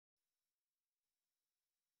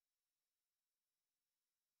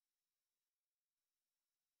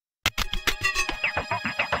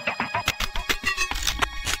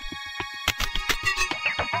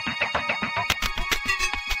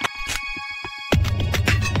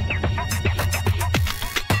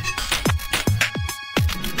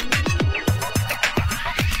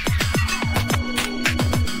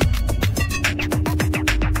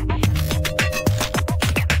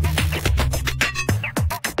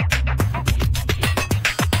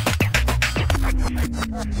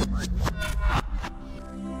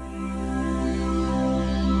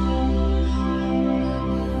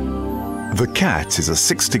The Cat is a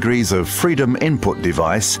 6 degrees of freedom input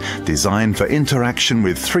device designed for interaction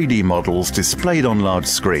with 3D models displayed on large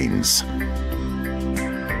screens.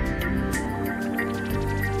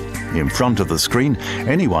 In front of the screen,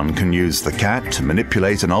 anyone can use the Cat to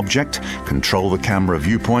manipulate an object, control the camera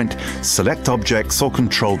viewpoint, select objects, or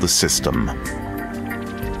control the system.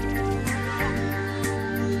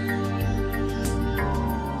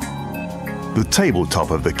 The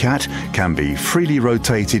tabletop of the Cat can be freely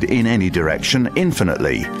rotated in any direction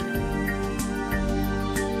infinitely.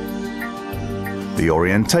 The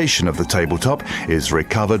orientation of the tabletop is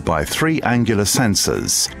recovered by 3 angular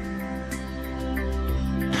sensors.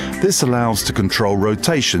 This allows to control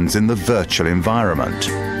rotations in the virtual environment.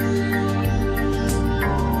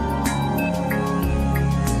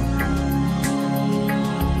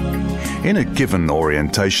 In a given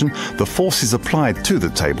orientation, the forces applied to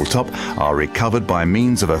the tabletop are recovered by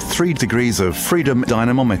means of a 3 degrees of freedom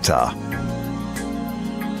dynamometer.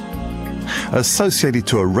 Associated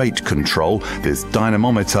to a rate control, this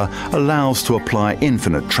dynamometer allows to apply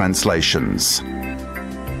infinite translations.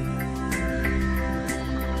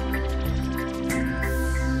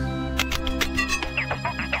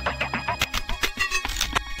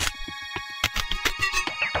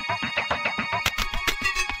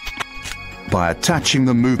 By attaching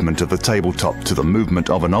the movement of the tabletop to the movement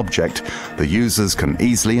of an object, the users can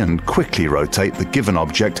easily and quickly rotate the given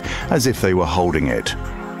object as if they were holding it.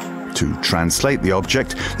 To translate the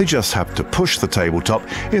object, they just have to push the tabletop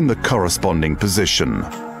in the corresponding position.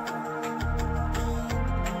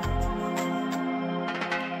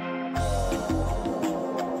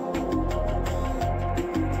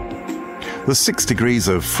 The 6 degrees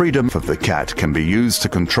of freedom of the Cat can be used to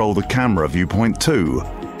control the camera viewpoint too.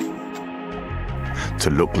 To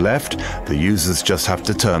look left, the users just have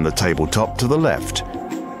to turn the tabletop to the left.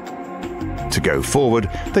 To go forward,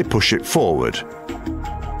 they push it forward.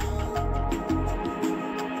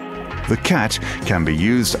 The Cat can be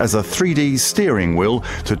used as a 3D steering wheel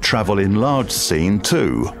to travel in large scene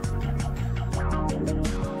too.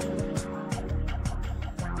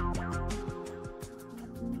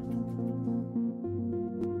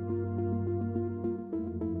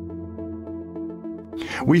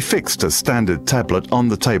 We fixed a standard tablet on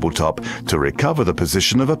the tabletop to recover the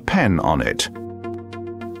position of a pen on it.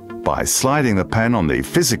 By sliding the pen on the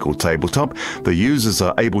physical tabletop, the users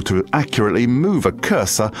are able to accurately move a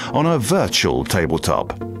cursor on a virtual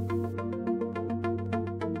tabletop.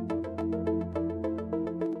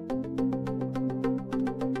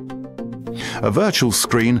 A virtual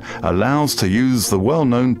screen allows to use the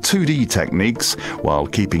well-known 2D techniques while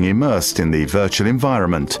keeping immersed in the virtual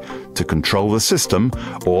environment, to control the system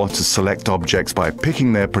or to select objects by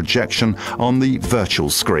picking their projection on the virtual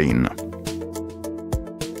screen.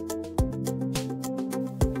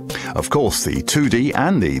 Of course, the 2D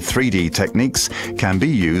and the 3D techniques can be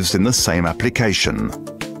used in the same application.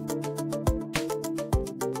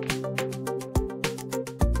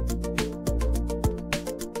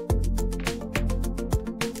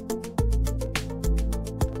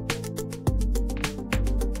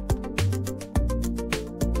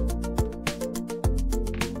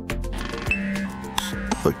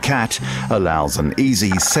 The Cat allows an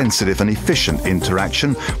easy, sensitive and efficient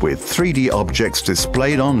interaction with 3D objects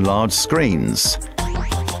displayed on large screens.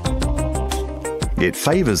 It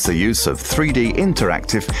favors the use of 3D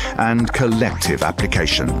interactive and collective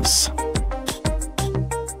applications.